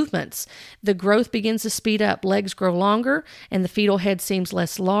movements. The growth begins to speed up. Legs grow longer, and the fetal head seems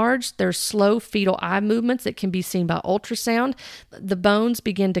less large. There's slow fetal eye movements that can be seen by ultrasound. The bones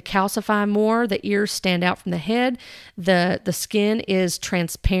begin to calcify more. The ears stand out from the head. The skin is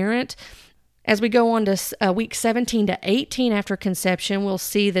transparent. As we go on to week 17 to 18 after conception, we'll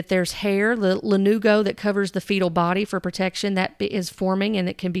see that there's hair, the lanugo that covers the fetal body for protection, that is forming, and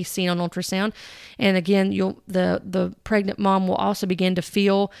it can be seen on ultrasound. And again, the pregnant mom will also begin to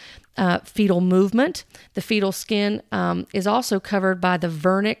feel fetal movement. The fetal skin is also covered by the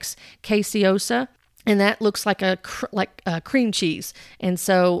vernix caseosa, and that looks like a cream cheese. And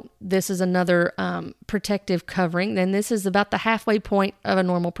so this is another protective covering. Then this is about the halfway point of a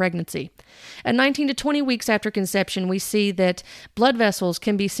normal pregnancy. At 19 to 20 weeks after conception, we see that blood vessels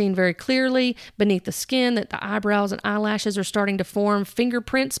can be seen very clearly beneath the skin, that the eyebrows and eyelashes are starting to form.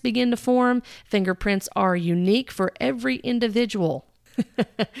 Fingerprints begin to form. Fingerprints are unique for every individual.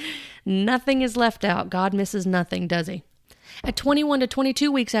 Nothing is left out. God misses nothing, does he? At 21 to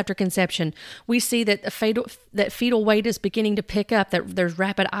 22 weeks after conception, we see that fetal weight is beginning to pick up, that there's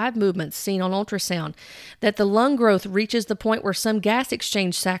rapid eye movements seen on ultrasound, that the lung growth reaches the point where some gas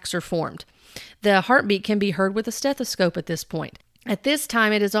exchange sacs are formed. The heartbeat can be heard with a stethoscope at this point. At this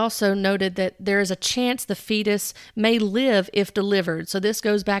time, it is also noted that there is a chance the fetus may live if delivered. So this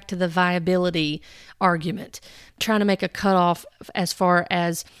goes back to the viability argument, trying to make a cutoff as far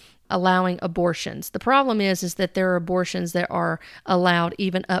as allowing abortions. The problem is that there are abortions that are allowed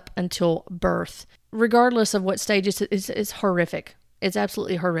even up until birth. Regardless of what stage, it's horrific. It's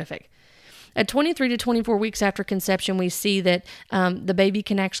absolutely horrific. At 23 to 24 weeks after conception, we see that the baby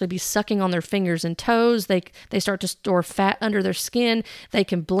can actually be sucking on their fingers and toes. They start to store fat under their skin. They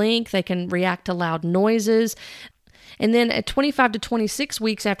can blink. They can react to loud noises. And then at 25 to 26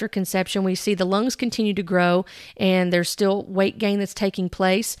 weeks after conception, we see the lungs continue to grow, and there's still weight gain that's taking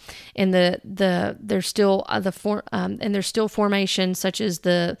place, and there's still formation, such as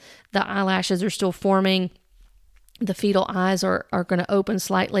the eyelashes are still forming. The fetal eyes are going to open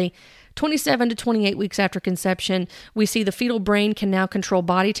slightly. 27 to 28 weeks after conception, we see the fetal brain can now control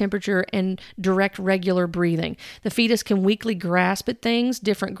body temperature and direct regular breathing. The fetus can weakly grasp at things.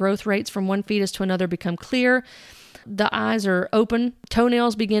 Different growth rates from one fetus to another become clear. The eyes are open,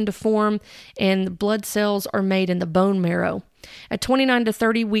 toenails begin to form, and blood cells are made in the bone marrow. At 29 to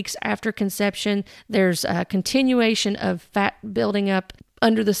 30 weeks after conception, there's a continuation of fat building up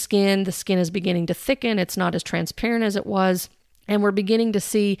under the skin. The skin is beginning to thicken. It's not as transparent as it was. And we're beginning to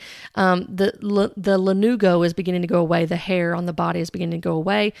see the lanugo is beginning to go away. The hair on the body is beginning to go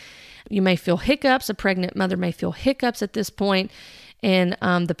away. You may feel hiccups. A pregnant mother may feel hiccups at this point, and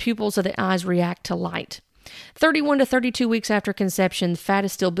the pupils of the eyes react to light. 31 to 32 weeks after conception, fat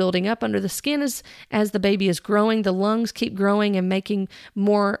is still building up under the skin as the baby is growing. The lungs keep growing and making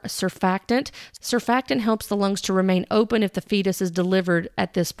more surfactant. Surfactant helps the lungs to remain open if the fetus is delivered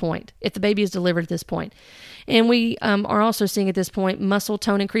at this point, if the baby is delivered at this point. And we are also seeing at this point muscle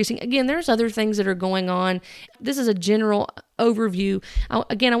tone increasing. Again, there's other things that are going on. This is a general overview.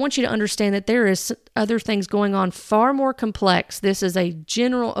 Again, I want you to understand that there is other things going on far more complex. This is a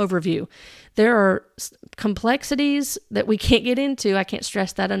general overview. There are complexities that we can't get into, I can't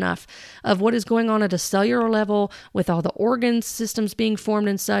stress that enough, of what is going on at a cellular level with all the organ systems being formed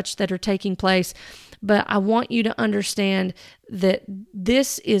and such that are taking place. But I want you to understand that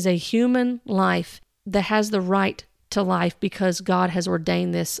this is a human life that has the right to life because God has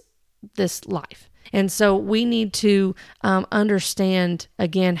ordained this life. And so we need to understand,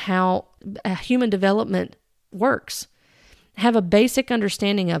 again, how human development works. Have a basic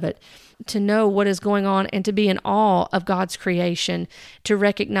understanding of it, to know what is going on and to be in awe of God's creation, to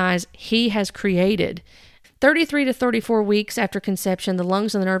recognize He has created. 33 to 34 weeks after conception, the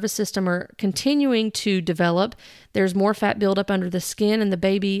lungs and the nervous system are continuing to develop. There's more fat buildup under the skin, and the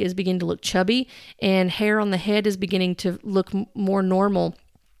baby is beginning to look chubby, and hair on the head is beginning to look more normal.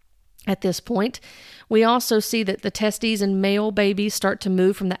 at this point. We also see that the testes in male babies start to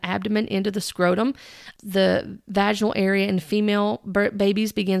move from the abdomen into the scrotum. The vaginal area in female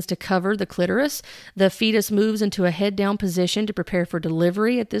babies begins to cover the clitoris. The fetus moves into a head-down position to prepare for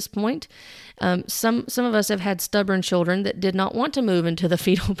delivery at this point. Some of us have had stubborn children that did not want to move into the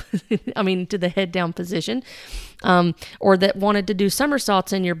to the head-down position, or that wanted to do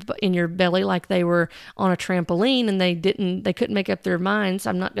somersaults in your belly like they were on a trampoline, and they couldn't make up their minds.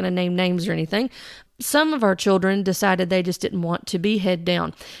 I'm not going to name names or anything. Some of our children decided they just didn't want to be head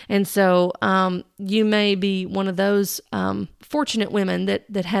down. And so you may be one of those fortunate women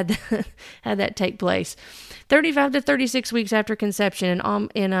that had had that take place. 35 to 36 weeks after conception,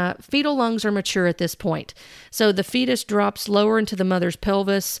 and fetal lungs are mature at this point. So the fetus drops lower into the mother's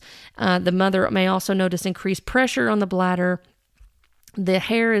pelvis. The mother may also notice increased pressure on the bladder. The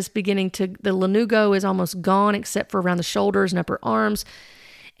hair is the lanugo is almost gone except for around the shoulders and upper arms.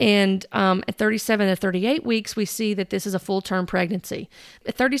 And at 37 to 38 weeks, we see that this is a full-term pregnancy.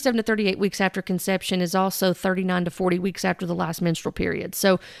 At 37 to 38 weeks after conception is also 39 to 40 weeks after the last menstrual period.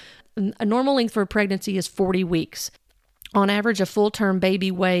 So a normal length for a pregnancy is 40 weeks. On average, a full-term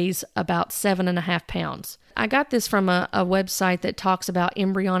baby weighs about 7.5 pounds. I got this from a website that talks about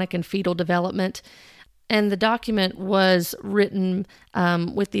embryonic and fetal development. And the document was written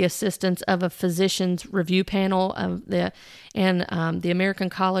with the assistance of a physician's review panel of the American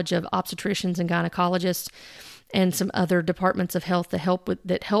College of Obstetricians and Gynecologists, and some other departments of health that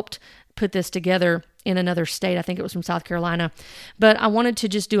helped put this together in another state. I think it was from South Carolina. But I wanted to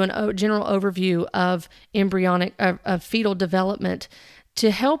just do a general overview of of fetal development to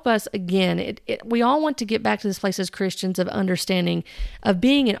help us, again, we all want to get back to this place as Christians of understanding, of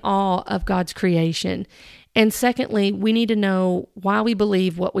being in awe of God's creation. And secondly, we need to know why we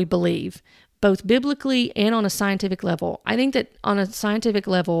believe what we believe, both biblically and on a scientific level. I think that on a scientific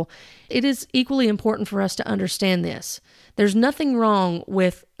level, it is equally important for us to understand this. There's nothing wrong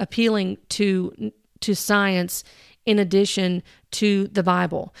with appealing to science in addition to the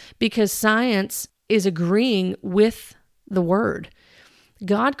Bible, because science is agreeing with the Word.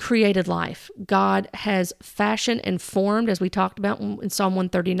 God created life. God has fashioned and formed, as we talked about in Psalm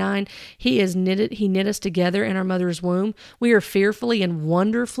 139. He knit us together in our mother's womb. We are fearfully and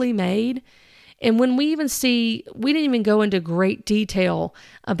wonderfully made. And when we didn't even go into great detail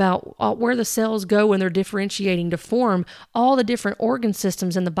about where the cells go when they're differentiating to form all the different organ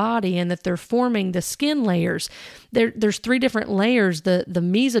systems in the body, and that they're forming the skin layers. There's 3 different layers, the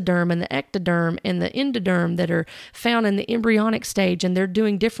mesoderm and the ectoderm and the endoderm, that are found in the embryonic stage, and they're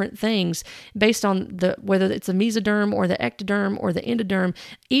doing different things based on whether it's the mesoderm or the ectoderm or the endoderm.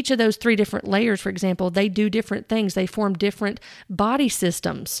 Each of those 3 different layers, for example, they do different things. They form different body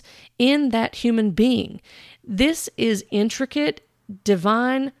systems in that human being. This is intricate,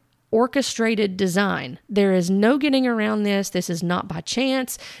 divine, orchestrated design. There is no getting around this. This is not by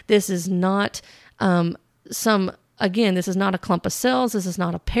chance. This is not this is not a clump of cells. This is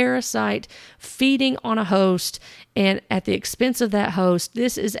not a parasite feeding on a host and at the expense of that host.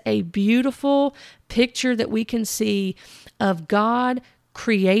 This is a beautiful picture that we can see of God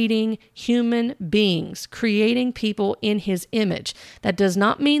creating human beings, creating people in His image. That does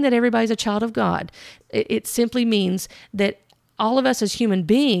not mean that everybody's a child of God. It simply means that all of us as human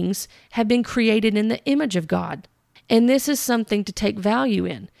beings have been created in the image of God. And this is something to take value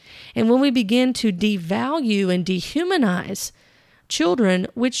in. And when we begin to devalue and dehumanize children,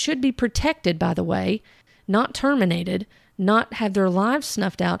 which should be protected, by the way, not terminated, not have their lives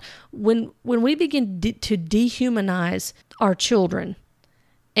snuffed out, when we begin to dehumanize our children,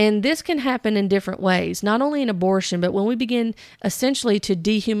 and this can happen in different ways, not only in abortion, but when we begin essentially to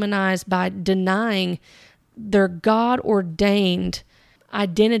dehumanize by denying their God-ordained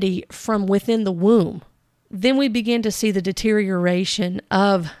identity from within the womb, then we begin to see the deterioration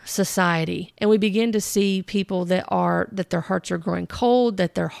of society, and we begin to see people that their hearts are growing cold,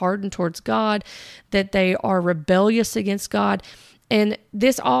 that they're hardened towards God, that they are rebellious against God. And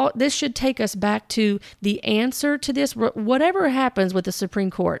this should take us back to the answer to this. Whatever happens with the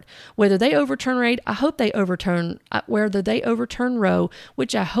Supreme Court, whether they overturn whether they overturn Roe,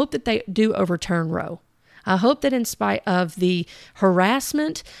 which I hope that they do overturn Roe. I hope that in spite of the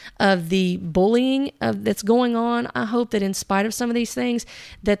harassment, of the bullying that's going on, I hope that in spite of some of these things,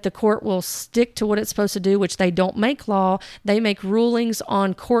 that the court will stick to what it's supposed to do, which they don't make law. They make rulings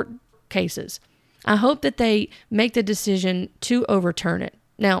on court cases. I hope that they make the decision to overturn it.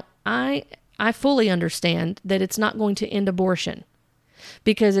 Now, I fully understand that it's not going to end abortion,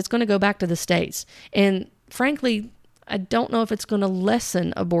 because it's going to go back to the states. And frankly, I don't know if it's going to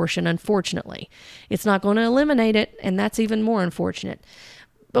lessen abortion, unfortunately. It's not going to eliminate it, and that's even more unfortunate.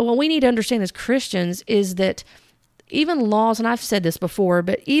 But what we need to understand as Christians is that even laws, and I've said this before,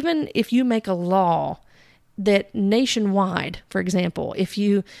 but even if you make a law that nationwide, for example, if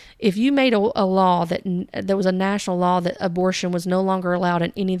you made a law that there was a national law that abortion was no longer allowed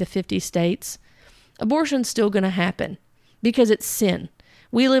in any of the 50 states, abortion's still going to happen because it's sin.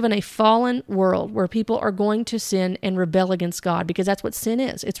 We live in a fallen world where people are going to sin and rebel against God, because that's what sin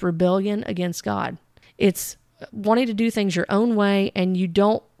is. It's rebellion against God. It's wanting to do things your own way, and you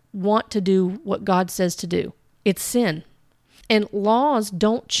don't want to do what God says to do. It's sin. And laws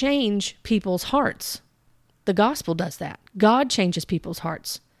don't change people's hearts. The gospel does that. God changes people's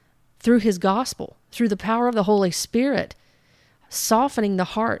hearts through his gospel, through the power of the Holy Spirit, softening the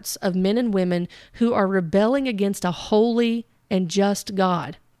hearts of men and women who are rebelling against a holy and just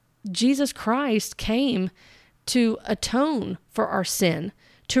God. Jesus Christ came to atone for our sin,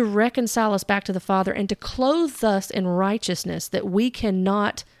 to reconcile us back to the Father, and to clothe us in righteousness that we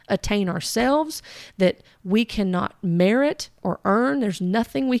cannot attain ourselves, that we cannot merit or earn. There's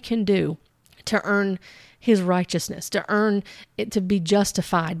nothing we can do to earn his righteousness, to earn it, to be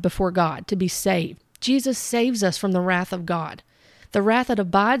justified before God, to be saved. Jesus saves us from the wrath of God, the wrath that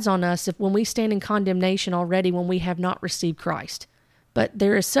abides on us when we stand in condemnation already when we have not received Christ. But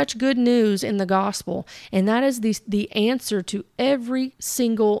there is such good news in the gospel, and that is the answer to every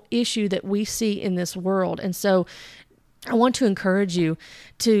single issue that we see in this world. And so I want to encourage you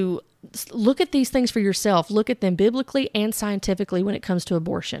to look at these things for yourself. Look at them biblically and scientifically when it comes to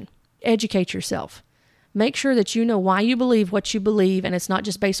abortion. Educate yourself. Make sure that you know why you believe what you believe, and it's not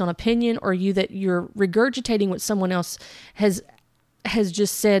just based on opinion or that you're regurgitating what someone else has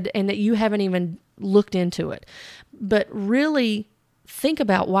just said and that you haven't even looked into it. But really think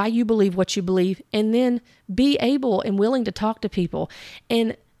about why you believe what you believe, and then be able and willing to talk to people.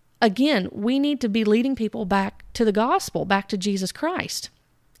 And again, we need to be leading people back to the gospel, back to Jesus Christ.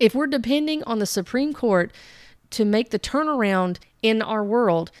 If we're depending on the Supreme Court to make the turnaround in our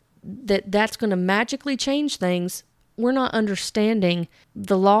world, that's going to magically change things, we're not understanding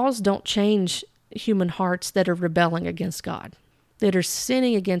the laws don't change human hearts that are rebelling against God, that are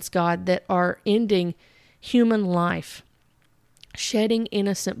sinning against God, that are ending human life, shedding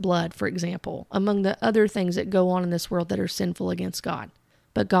innocent blood, for example, among the other things that go on in this world that are sinful against God.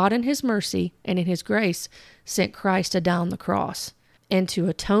 But God in his mercy and in his grace sent Christ to die on the cross and to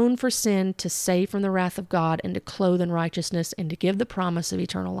atone for sin, to save from the wrath of God, and to clothe in righteousness, and to give the promise of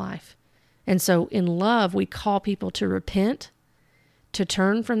eternal life. And so in love, we call people to repent, to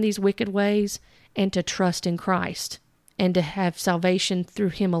turn from these wicked ways, and to trust in Christ, and to have salvation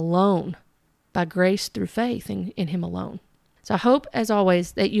through him alone, by grace through faith in him alone. So I hope, as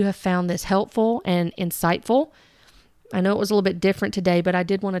always, that you have found this helpful and insightful. I know it was a little bit different today, but I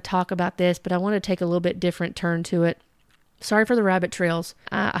did want to talk about this, but I want to take a little bit different turn to it. Sorry for the rabbit trails.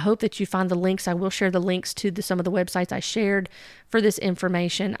 I hope that you find the links. I will share the links to some of the websites I shared for this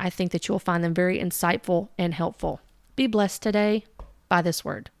information. I think that you'll find them very insightful and helpful. Be blessed today by this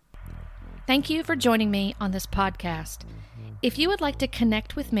word. Thank you for joining me on this podcast. If you would like to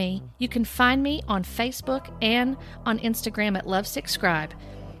connect with me, you can find me on Facebook and on Instagram at Lovesickscribe.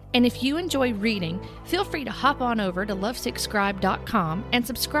 And if you enjoy reading, feel free to hop on over to lovesickscribe.com and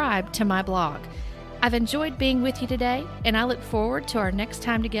subscribe to my blog. I've enjoyed being with you today, and I look forward to our next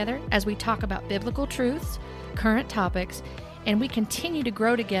time together as we talk about biblical truths, current topics, and we continue to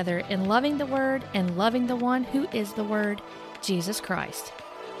grow together in loving the Word and loving the one who is the Word, Jesus Christ.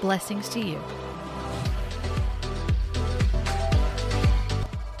 Blessings to you.